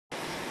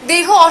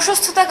দীর্ঘ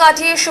অসুস্থতা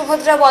কাটিয়ে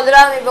সুভদ্রা,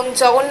 বলরাম এবং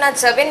জগন্নাথ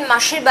যাবেন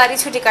মাসির বাড়ি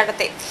ছুটি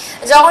কাটাতে।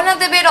 জগন্নাথ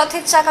দেবের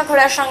রথের চাকা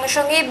ঘোরার সঙ্গে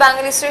সঙ্গেই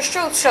বাঙালির শ্রেষ্ঠ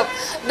উৎসব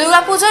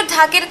দুর্গাপুজোর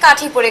ঢাকের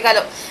কাঠি পড়ে গেল।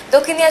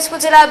 দক্ষিণ দিনাজপুর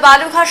জেলার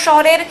বালুরঘাট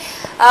শহরের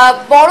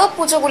বড়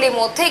পুজোগুলির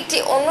মধ্যে একটি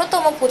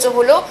অন্যতম পুজো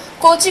হলো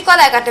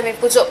কচিকলা একাডেমির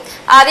পুজো।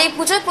 আর এই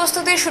পুজোর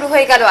প্রস্তুতি শুরু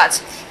হয়ে গেল আজ।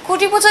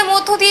 খুঁটি পুজোর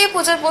মধ্য দিয়ে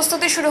পুজোর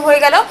প্রস্তুতি শুরু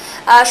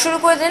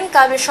করে দিলেন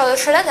ক্লাবের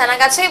সদস্যরা। জানা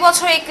গেছে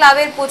এবছর এই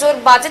ক্লাবের পুজোর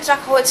বাজেট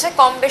রাখা হয়েছে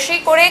কম বেশি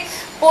করে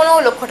 15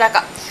 লক্ষ টাকা।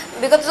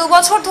 বিগত 2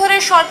 বছর ধরে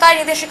সরকার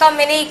নির্দেশিকা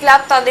মেনে এই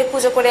ক্লাব তাদের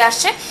পুজো করে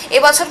আসছে।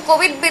 এবছর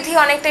কোভিড বিধি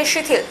অনেকটাই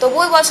শিথিল,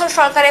 তবুও এবছর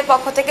সরকারের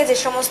পক্ষ থেকে যে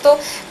সমস্ত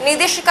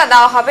নির্দেশিকা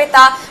দেওয়া হবে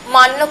তা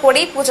মান্য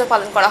করেই পুজো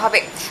পালন করা হবে,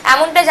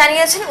 এমনটা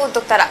জানিয়েছেন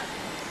উদ্যোক্তারা।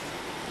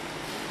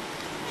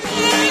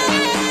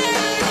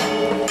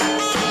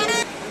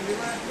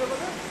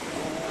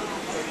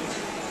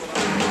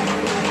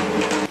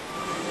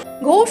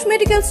 Ghosh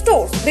medical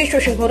store,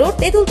 Biswa Singha road,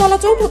 Tentultala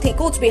চৌপথি,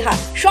 Cooch Behar.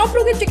 সব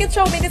রোগের চিকিৎসা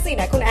ও মেডিসিন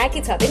এখন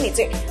একই ছাদের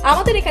নিচে।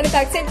 আমাদের এখানে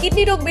থাকছেন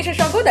কিডনি রোগ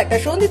বিশেষজ্ঞ ডাক্তার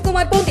সন্দীপ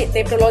কুমার পণ্ডিত,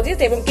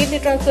 নেফ্রোলজিস্ট এবং kidney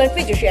transplant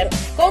physician,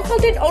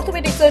 consultant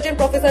orthopaedic surgeon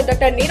professor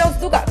doctor Neeraj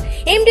দুগার,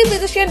 MD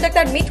physician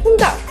doctor Mithun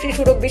Das,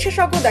 শিশু রোগ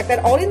বিশেষজ্ঞ ডাক্তার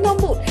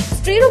অরিন্দম্বুর,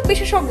 স্ত্রী রোগ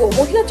বিশেষজ্ঞ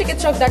মহিলা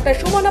চিকিৎসক ডাক্তার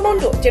সুমনা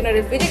মণ্ডল,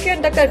 জেনারেল ফিজিশিয়ান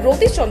ডাক্তার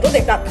রতীশ চন্দ্র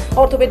দেবনাথ,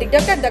 অর্থোপেডিক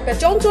ডাক্তার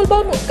চঞ্চল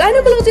বর্মন,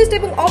 গাইনোকোলজিস্ট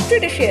এবং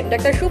obstetrician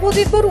doctor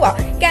Subhajit Barua,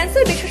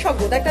 cancer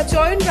বিশেষজ্ঞ ডাক্তার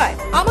চয়ন রায়।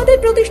 আমাদের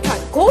প্রতিষ্ঠান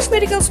Ghosh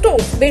medical store,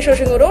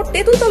 Biswa Singha road,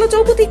 Tentultala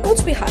চৌপথি,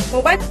 Cooch Behar.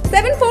 Mobile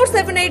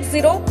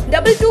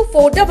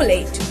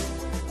 7478022488।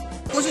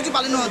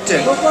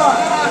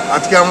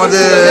 আজকে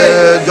আমাদের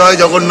জয়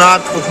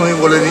জগন্নাথ, প্রথমেই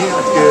বলে নিই,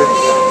 আজকে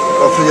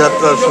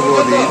রথযাত্রার শুভ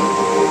দিন।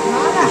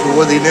 এই শুভ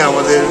দিনে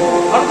আমাদের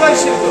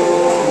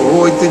বহু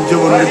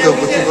ঐতিহ্যমণ্ডিত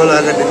কচিকলা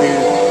একাডেমির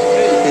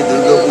এই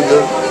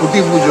দুর্গাপুজোর খুঁটি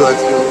পুজো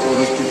আজকে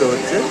অনুষ্ঠিত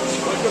হচ্ছে।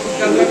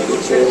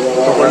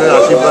 সকলের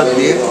আশীর্বাদ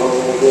নিয়ে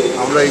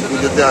আমরা এই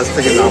পুজোতে আজ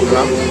থেকে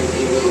নামলাম।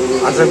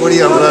 আশা করি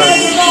আমরা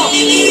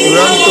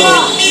চূড়ান্ত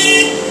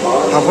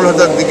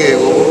সফলতার দিকে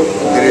এগোবো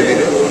ধীরে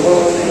ধীরে,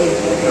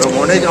 এবং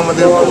অনেক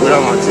আমাদের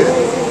প্রোগ্রাম আছে।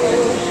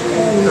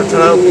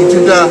 তাছাড়াও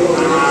কিছুটা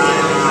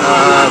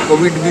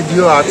কোভিড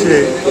বিধিও আছে।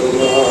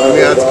 আমি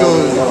আজকেও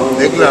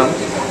দেখলাম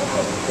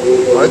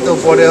হয়তো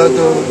পরে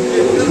একটু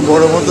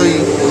বড় মতোই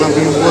কোনো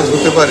বিপদ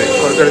হতে পারে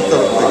সরকারের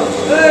তরফ থেকে,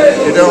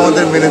 এটাও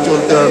আমাদের মেনে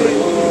চলতে হবে।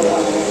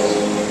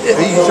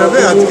 এই হিসাবে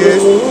আজকে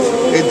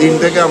এই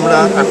দিনটাকে আমরা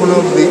এখনো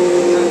অবধি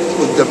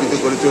উদযাপিত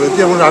করে চলেছি।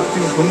 এবং রাত্রি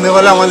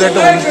সন্ধ্যেবেলা আমাদের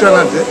একটা অনুষ্ঠান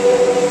আছে,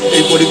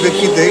 এই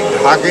পরিপ্রেক্ষিতে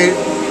ঢাকের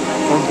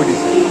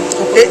কম্পিটিশন।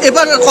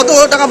 এবার কত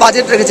টাকা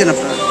বাজেট রেখেছেন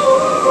আপনারা?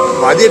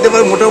 বাজেট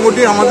এবার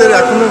মোটামুটি আমাদের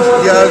এখনো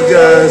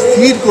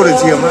স্থির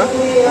করেছি আমরা,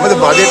 আমাদের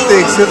বাজেট তো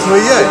এক্সেস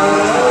হয়ে যায়।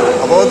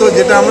 আপাতত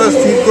যেটা আমরা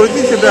স্থির করেছি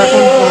সেটা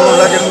এখন 15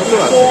 লাখের মতো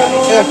আছে।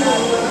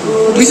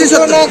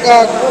 বিশেষত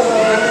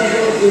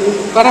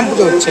কাটাম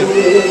পুজো হচ্ছে,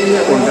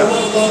 কোনটা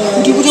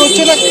খুঁটি পুজো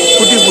হচ্ছে না?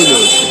 খুঁটি পুজো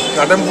হচ্ছে,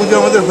 কাটাম পুজো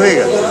আমাদের হয়ে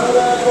গেছে।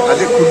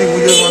 আজকে খুঁটি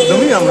পুজোর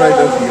মাধ্যমেই আমরা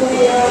এটা